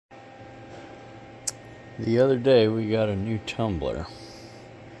The other day we got a new tumbler,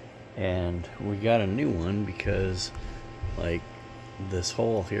 and we got a new one because like this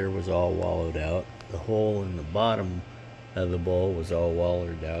hole here was all wallowed out. The hole in the bottom of the bowl was all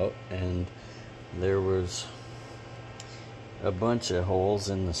wallowed out, and there was a bunch of holes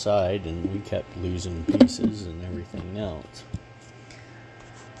in the side, and we kept losing pieces and everything else.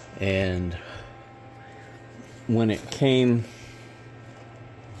 And when it came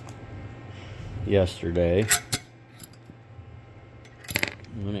yesterday,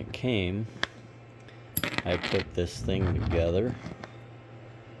 I put this thing together,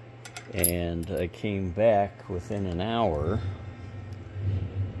 and I came back within an hour,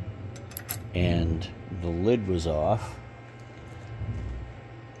 and the lid was off.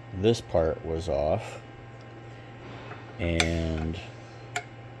 This part was off, and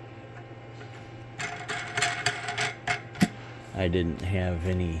I didn't have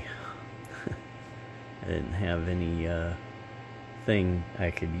any thing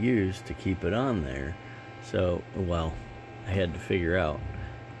I could use to keep it on there. So, well, I had to figure out.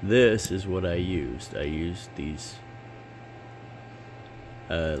 This is what I used. I used these,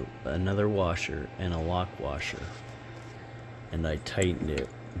 another washer and a lock washer, and I tightened it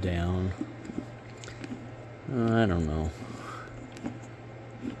down. I don't know,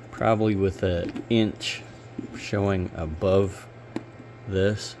 probably with an inch showing above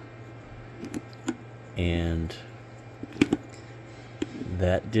this, and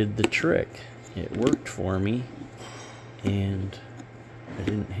that did the trick. It worked for me, and I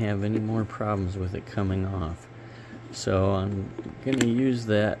didn't have any more problems with it coming off. So I'm gonna use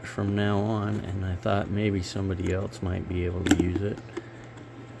that from now on, and I thought maybe somebody else might be able to use it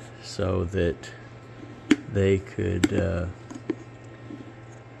so that they could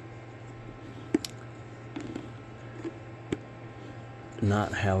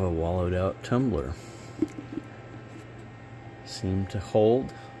not have a wallowed out tumbler. Seemed to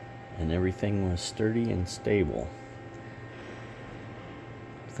hold, and everything was sturdy and stable.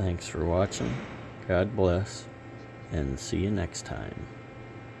 Thanks for watching. God bless, and see you next time.